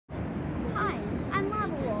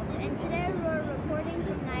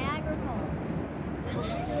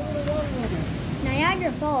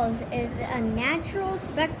Niagara Falls is a natural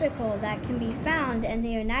spectacle that can be found in the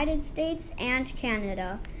United States and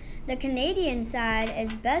Canada. The Canadian side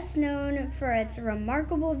is best known for its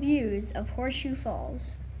remarkable views of Horseshoe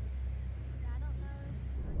Falls.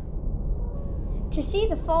 To see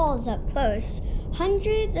the falls up close,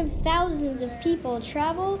 hundreds of thousands of people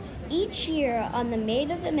travel each year on the Maid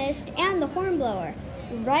of the Mist and the Hornblower,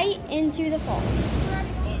 right into the falls.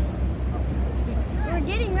 We're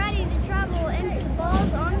getting ready to travel into the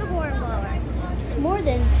falls on the Hornblower. More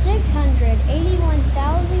than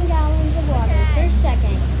 681,000 gallons of water per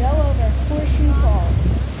second go over Horseshoe Falls.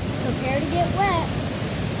 Prepare to get wet.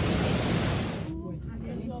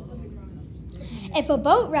 If a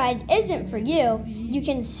boat ride isn't for you, you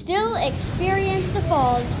can still experience the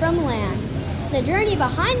falls from land. The journey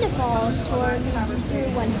behind the falls tour leads you through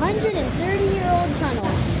 130-year-old tunnels,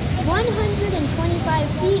 125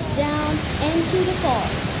 feet down into the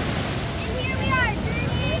falls. And here we are,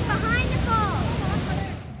 journeying behind the falls.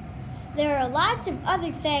 There are lots of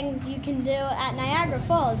other things you can do at Niagara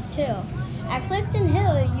Falls too. At Clifton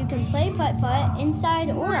Hill, you can play putt-putt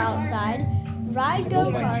inside or outside, ride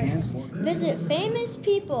go-karts, visit famous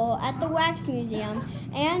people at the Wax Museum,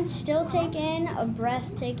 and still take in a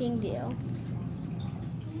breathtaking view.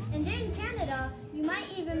 And in Canada, you might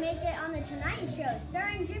even make it on The Tonight Show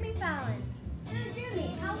starring Jimmy Fallon. So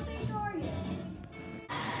Jimmy, how big are you?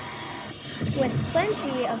 With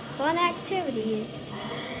plenty of fun activities,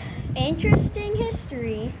 interesting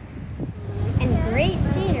history, and great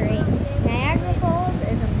scenery, Niagara Falls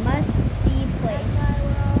is a must-see place.